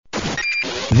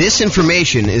This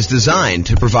information is designed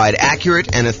to provide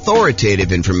accurate and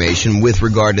authoritative information with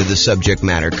regard to the subject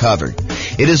matter covered.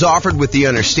 It is offered with the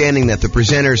understanding that the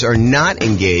presenters are not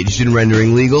engaged in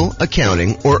rendering legal,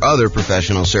 accounting, or other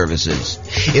professional services.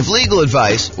 If legal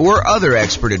advice or other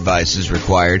expert advice is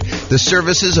required, the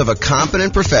services of a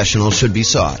competent professional should be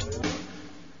sought.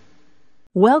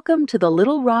 Welcome to the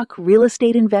Little Rock Real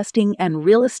Estate Investing and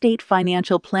Real Estate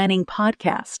Financial Planning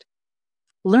Podcast.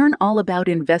 Learn all about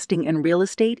investing in real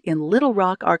estate in Little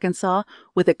Rock, Arkansas,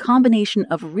 with a combination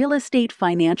of real estate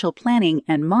financial planning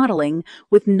and modeling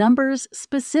with numbers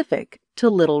specific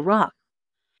to Little Rock.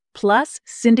 Plus,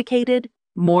 syndicated,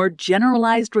 more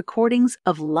generalized recordings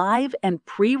of live and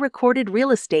pre-recorded real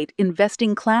estate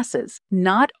investing classes,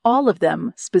 not all of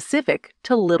them specific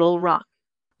to Little Rock.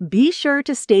 Be sure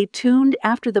to stay tuned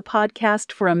after the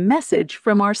podcast for a message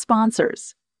from our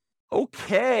sponsors.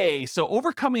 Okay, so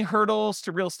overcoming hurdles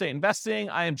to real estate investing.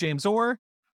 I am James Orr.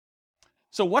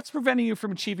 So what's preventing you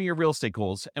from achieving your real estate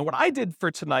goals? And what I did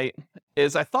for tonight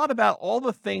is I thought about all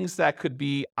the things that could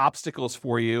be obstacles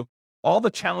for you, all the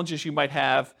challenges you might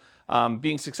have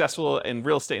being successful in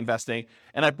real estate investing,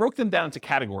 and I broke them down into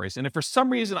categories. And if for some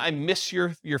reason I miss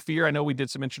your fear, I know we did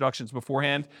some introductions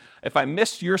beforehand. If I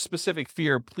missed your specific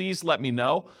fear, please let me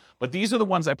know. But these are the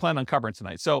ones I plan on covering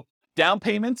tonight. So down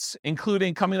payments,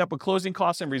 including coming up with closing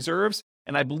costs and reserves.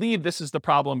 And I believe this is the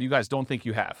problem you guys don't think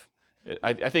you have.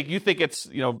 I think you think it's,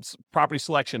 property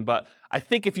selection, but I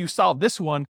think if you solve this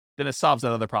one, then it solves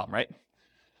that other problem, right?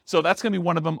 So that's going to be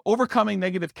one of them. Overcoming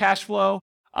negative cash flow,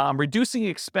 reducing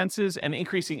expenses, and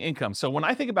increasing income. So when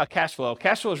I think about cash flow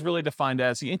is really defined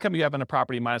as the income you have on a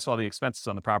property minus all the expenses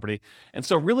on the property. And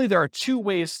so really there are two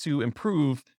ways to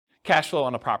improve cash flow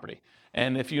on a property.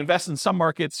 And if you invest in some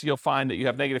markets, you'll find that you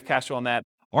have negative cash flow on that.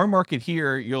 Our market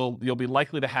here, you'll be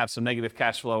likely to have some negative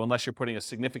cash flow unless you're putting a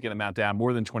significant amount down,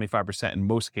 more than 25% in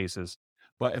most cases.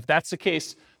 But if that's the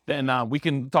case, then we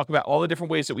can talk about all the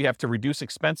different ways that we have to reduce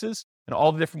expenses and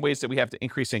all the different ways that we have to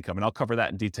increase income. And I'll cover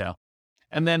that in detail.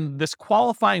 And then this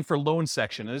qualifying for loan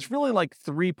section, and there's really like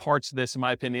three parts to this, in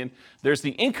my opinion. There's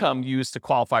the income used to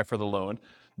qualify for the loan.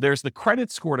 There's the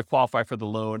credit score to qualify for the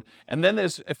loan. And then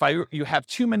there's, you have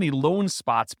too many loan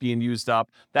spots being used up,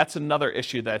 that's another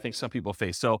issue that I think some people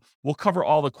face. So we'll cover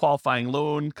all the qualifying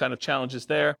loan kind of challenges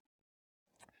there.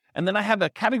 And then I have a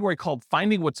category called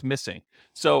finding what's missing.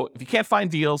 So if you can't find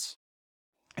deals,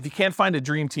 if you can't find a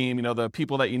dream team, the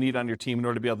people that you need on your team in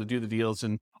order to be able to do the deals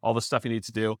and all the stuff you need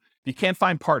to do, if you can't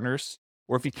find partners,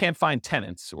 or if you can't find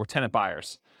tenants or tenant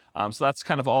buyers. So that's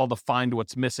kind of all the find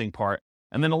what's missing part.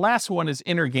 And then the last one is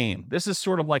inner game. This is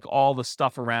sort of like all the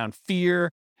stuff around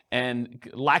fear and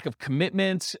lack of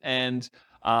commitment and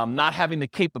not having the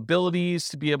capabilities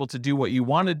to be able to do what you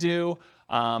want to do,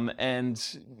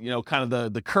 and kind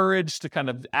of the courage to kind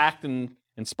of act in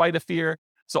spite of fear.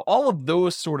 So all of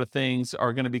those sort of things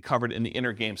are going to be covered in the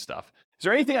inner game stuff. Is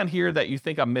there anything on here that you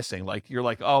think I'm missing? Like you're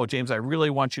like, oh, James, I really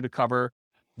want you to cover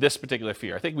this particular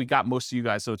fear. I think we got most of you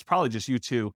guys, so it's probably just you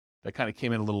two that kind of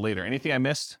came in a little later. Anything I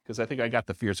missed? Because I think I got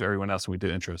the fears of everyone else when we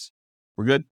did intros. We're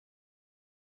good?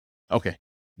 Okay.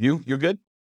 You're good?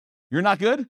 You're not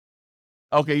good?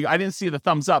 Okay, I didn't see the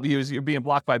thumbs up. You're being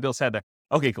blocked by Bill's head there.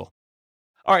 Okay, cool.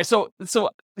 All right, so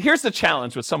here's the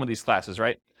challenge with some of these classes,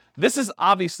 right? This is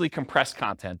obviously compressed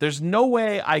content. There's no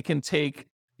way I can take,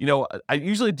 I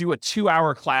usually do a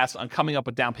 2-hour class on coming up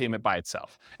with down payment by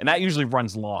itself. And that usually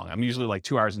runs long. I'm usually like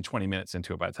 2 hours and 20 minutes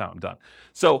into it by the time I'm done.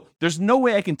 So there's no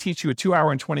way I can teach you a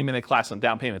 2-hour and 20-minute class on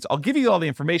down payments. I'll give you all the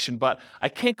information, but I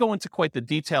can't go into quite the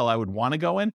detail I would want to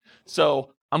go in.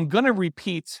 So I'm going to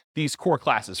repeat these core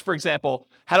classes. For example,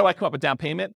 how do I come up with down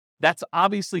payment? That's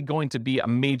obviously going to be a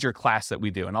major class that we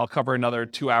do. And I'll cover another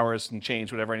 2 hours and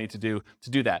change whatever I need to do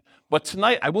that. But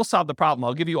tonight I will solve the problem.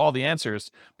 I'll give you all the answers,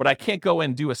 but I can't go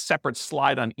and do a separate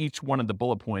slide on each one of the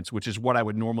bullet points, which is what I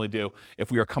would normally do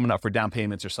if we were coming up for down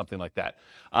payments or something like that.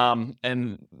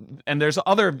 And there's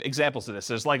other examples of this.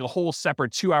 There's like a whole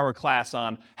separate 2-hour class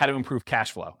on how to improve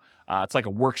cash flow. It's like a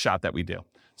workshop that we do.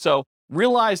 So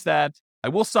realize that I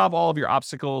will solve all of your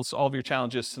obstacles, all of your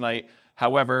challenges tonight.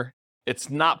 However,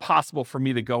 it's not possible for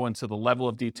me to go into the level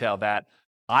of detail that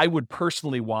I would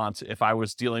personally want if I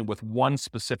was dealing with one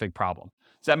specific problem.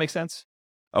 Does that make sense?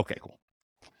 Okay, cool.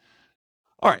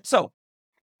 All right, so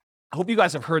I hope you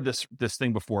guys have heard this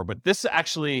thing before, but this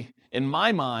actually, in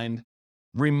my mind,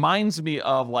 reminds me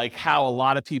of like how a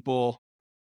lot of people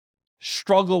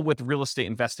struggle with real estate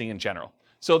investing in general.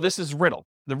 So this is riddle.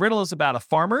 The riddle is about a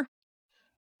farmer,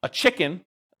 a chicken,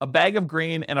 a bag of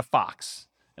grain, and a fox.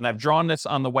 And I've drawn this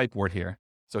on the whiteboard here.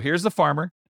 So here's the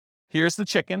farmer, here's the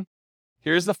chicken,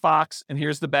 here's the fox, and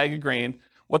here's the bag of grain.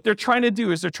 What they're trying to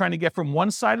do is they're trying to get from one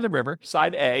side of the river,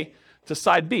 side A, to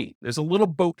side B. There's a little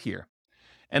boat here.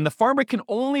 And the farmer can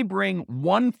only bring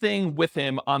one thing with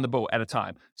him on the boat at a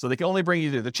time. So they can only bring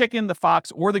either the chicken, the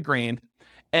fox, or the grain.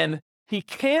 And he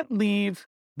can't leave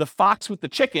the fox with the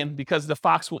chicken because the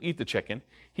fox will eat the chicken.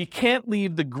 He can't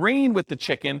leave the grain with the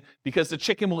chicken because the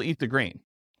chicken will eat the grain.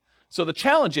 So the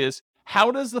challenge is,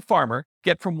 how does the farmer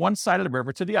get from one side of the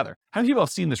river to the other? How many people have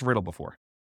seen this riddle before?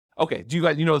 Okay, do you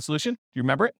guys, know the solution? Do you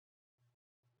remember it?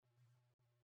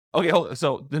 Okay,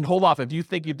 so then hold off if you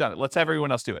think you've done it. Let's have everyone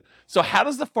else do it. So how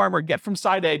does the farmer get from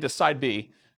side A to side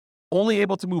B, only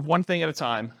able to move one thing at a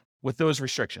time with those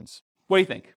restrictions? What do you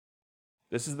think?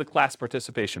 This is the class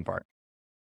participation part.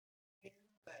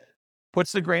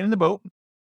 Puts the grain in the boat.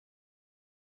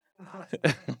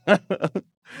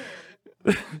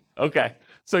 Okay,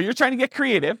 so you're trying to get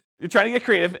creative.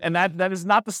 And that is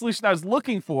not the solution I was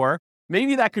looking for.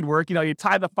 Maybe that could work. You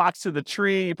tie the fox to the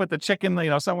tree, you put the chicken,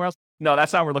 somewhere else. No,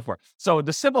 that's not what we're looking for. So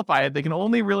to simplify it, they can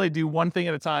only really do one thing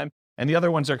at a time, and the other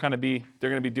ones are they're going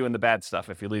to be doing the bad stuff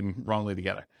if you leave them wrongly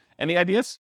together. Any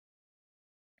ideas?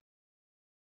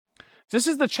 This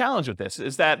is the challenge with this,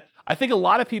 is that I think a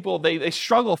lot of people, they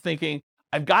struggle thinking,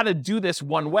 I've got to do this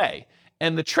one way.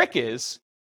 And the trick is,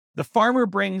 the farmer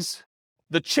brings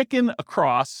the chicken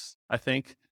across, I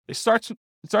think. It starts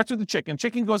with the chicken.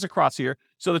 Chicken goes across here.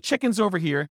 So the chicken's over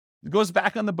here, goes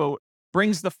back on the boat,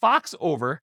 brings the fox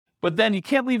over, but then you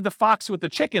can't leave the fox with the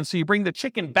chicken, so you bring the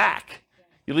chicken back.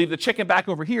 You leave the chicken back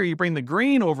over here, you bring the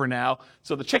grain over now,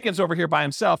 so the chicken's over here by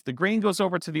himself. The grain goes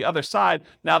over to the other side.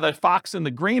 Now the fox and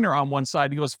the grain are on one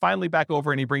side. He goes finally back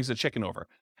over and he brings the chicken over.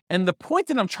 And the point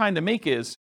that I'm trying to make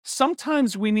is,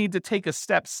 sometimes we need to take a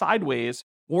step sideways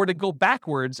or to go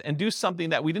backwards and do something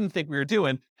that we didn't think we were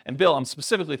doing. And Bill, I'm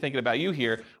specifically thinking about you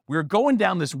here. We're going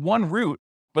down this one route,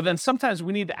 but then sometimes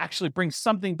we need to actually bring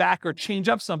something back or change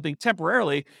up something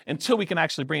temporarily until we can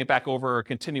actually bring it back over or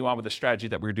continue on with the strategy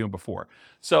that we were doing before.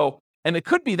 So, and it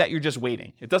could be that you're just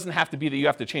waiting. It doesn't have to be that you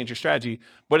have to change your strategy,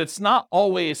 but it's not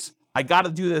always, I got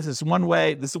to do this one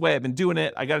way. This is the way I've been doing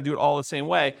it. I got to do it all the same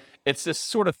way. It's this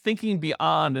sort of thinking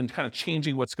beyond and kind of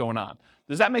changing what's going on.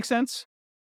 Does that make sense?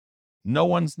 No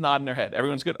one's nodding their head.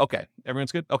 Everyone's good? Okay.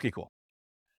 Everyone's good? Okay, cool.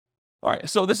 All right.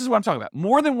 So this is what I'm talking about.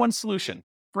 More than one solution.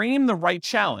 Frame the right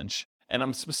challenge. And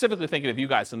I'm specifically thinking of you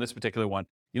guys in this particular one.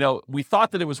 We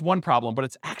thought that it was one problem, but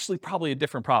it's actually probably a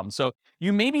different problem. So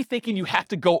you may be thinking you have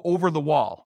to go over the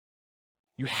wall.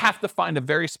 You have to find a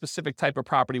very specific type of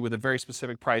property with a very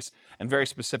specific price and very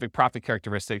specific profit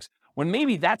characteristics, when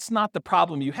maybe that's not the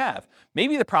problem you have.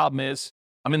 Maybe the problem is,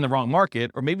 I'm in the wrong market,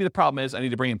 or maybe the problem is I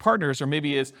need to bring in partners, or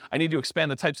maybe is I need to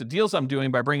expand the types of deals I'm doing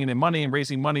by bringing in money and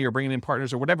raising money or bringing in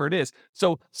partners or whatever it is.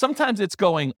 So sometimes it's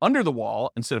going under the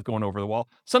wall instead of going over the wall.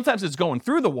 Sometimes it's going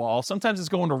through the wall. Sometimes it's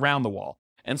going around the wall.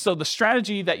 And so the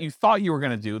strategy that you thought you were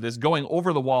going to do, this going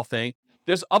over the wall thing,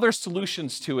 there's other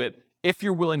solutions to it if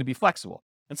you're willing to be flexible.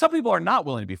 And some people are not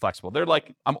willing to be flexible. They're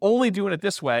like, I'm only doing it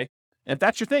this way. And if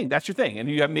that's your thing, that's your thing. And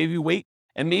maybe you wait,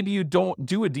 and maybe you don't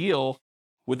do a deal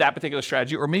with that particular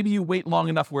strategy, or maybe you wait long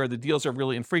enough where the deals are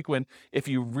really infrequent if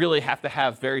you really have to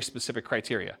have very specific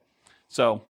criteria.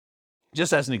 So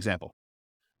just as an example.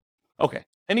 Okay,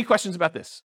 any questions about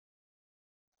this?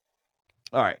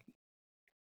 All right.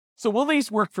 So will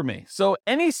these work for me? So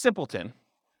any simpleton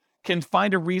can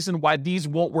find a reason why these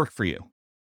won't work for you.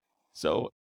 So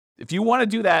if you want to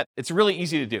do that, it's really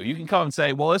easy to do. You can come and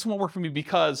say, well, this won't work for me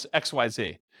because X, Y,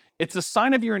 Z. It's a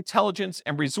sign of your intelligence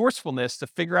and resourcefulness to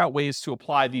figure out ways to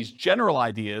apply these general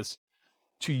ideas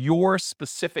to your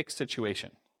specific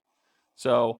situation.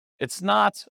 So it's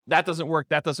not, that doesn't work,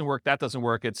 that doesn't work, that doesn't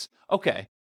work. It's, okay,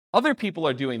 other people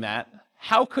are doing that.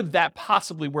 How could that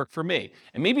possibly work for me?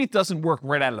 And maybe it doesn't work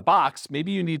right out of the box.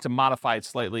 Maybe you need to modify it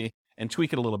slightly and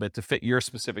tweak it a little bit to fit your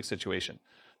specific situation.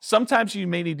 Sometimes you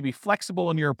may need to be flexible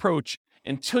in your approach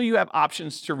until you have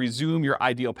options to resume your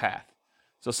ideal path.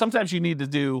 So sometimes you need to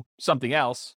do something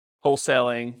else,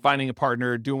 wholesaling, finding a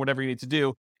partner, doing whatever you need to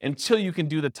do until you can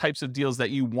do the types of deals that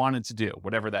you wanted to do,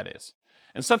 whatever that is.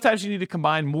 And sometimes you need to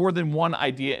combine more than one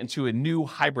idea into a new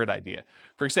hybrid idea.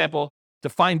 For example, to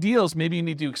find deals, maybe you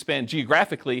need to expand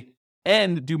geographically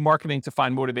and do marketing to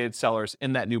find motivated sellers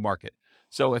in that new market.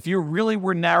 So if you really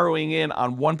were narrowing in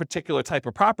on one particular type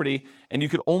of property and you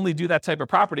could only do that type of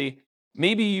property,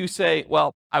 maybe you say,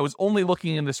 well, I was only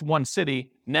looking in this one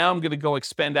city. Now I'm going to go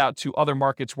expand out to other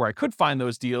markets where I could find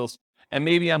those deals. And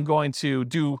maybe I'm going to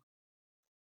do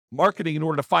marketing in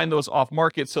order to find those off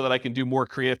market so that I can do more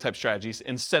creative type strategies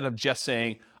instead of just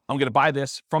saying, I'm going to buy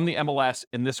this from the MLS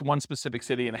in this one specific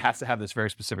city and it has to have this very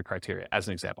specific criteria, as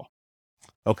an example.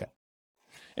 Okay.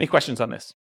 Any questions on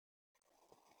this?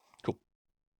 Cool.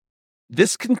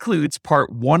 This concludes part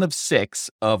 1 of 6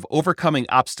 of Overcoming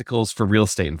Obstacles for Real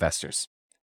Estate Investors.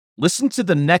 Listen to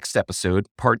the next episode,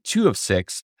 part 2 of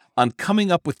 6, on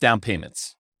coming up with down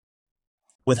payments.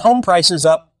 With home prices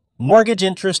up, mortgage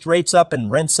interest rates up, and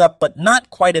rents up, but not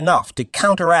quite enough to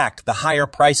counteract the higher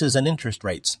prices and interest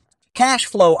rates, cash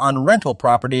flow on rental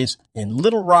properties in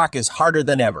Little Rock is harder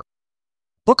than ever.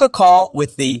 Book a call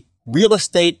with the Real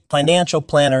Estate Financial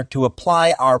Planner to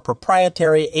apply our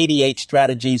proprietary 88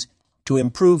 strategies to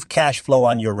improve cash flow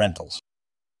on your rentals.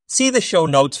 See the show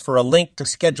notes for a link to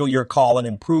schedule your call and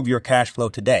improve your cash flow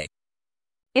today.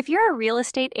 If you're a real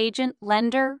estate agent,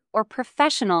 lender, or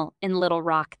professional in Little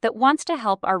Rock that wants to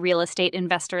help our real estate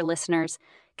investor listeners,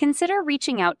 consider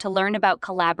reaching out to learn about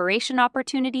collaboration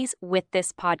opportunities with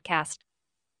this podcast.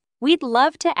 We'd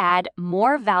love to add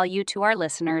more value to our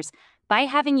listeners by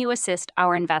having you assist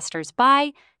our investors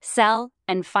buy, sell,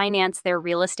 and finance their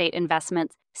real estate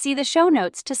investments. See the show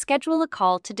notes to schedule a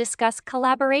call to discuss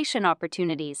collaboration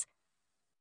opportunities.